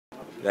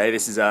Hey,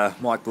 this is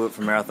Mike Blewett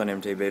from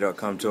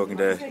MarathonMTB.com talking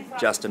to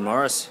Justin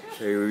Morris,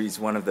 who is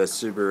one of the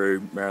Subaru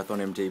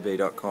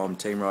MarathonMTB.com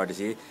team riders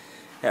here.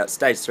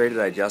 Stage 3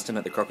 today, Justin,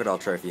 at the Crocodile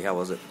Trophy. How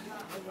was it?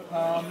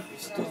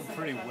 Still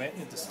pretty wet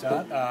at the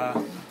start.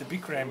 The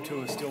Big Ram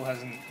Tour still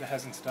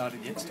hasn't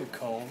started yet. Still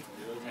cold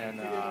and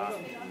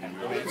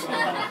wet.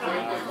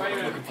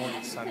 Looking forward to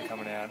the sun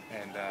coming out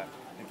and a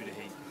bit of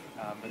heat.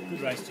 But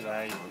good race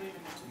today.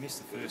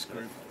 Missed the first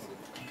group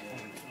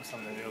on some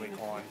of the early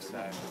climbs,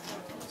 so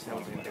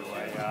settled into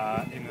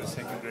the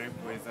second group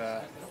with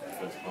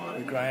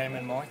Graham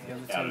and Mike, the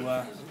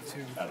other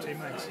two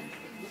teammates.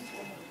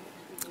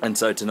 And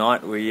so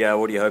tonight, what are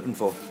you hoping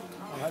for?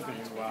 I'm hoping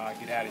to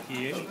get out of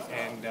here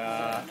and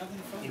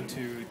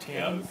into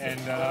town and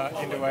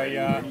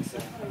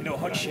into a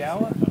hot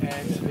shower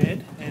and a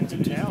bed and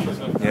some towels.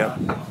 Yeah.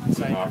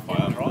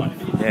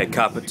 Yeah,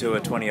 Carpet Tour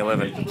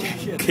 2011.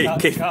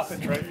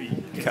 Carpet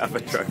Trophy.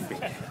 Carpet Trophy.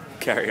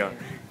 Carry on.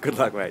 Good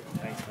luck, mate.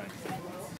 Thanks, mate.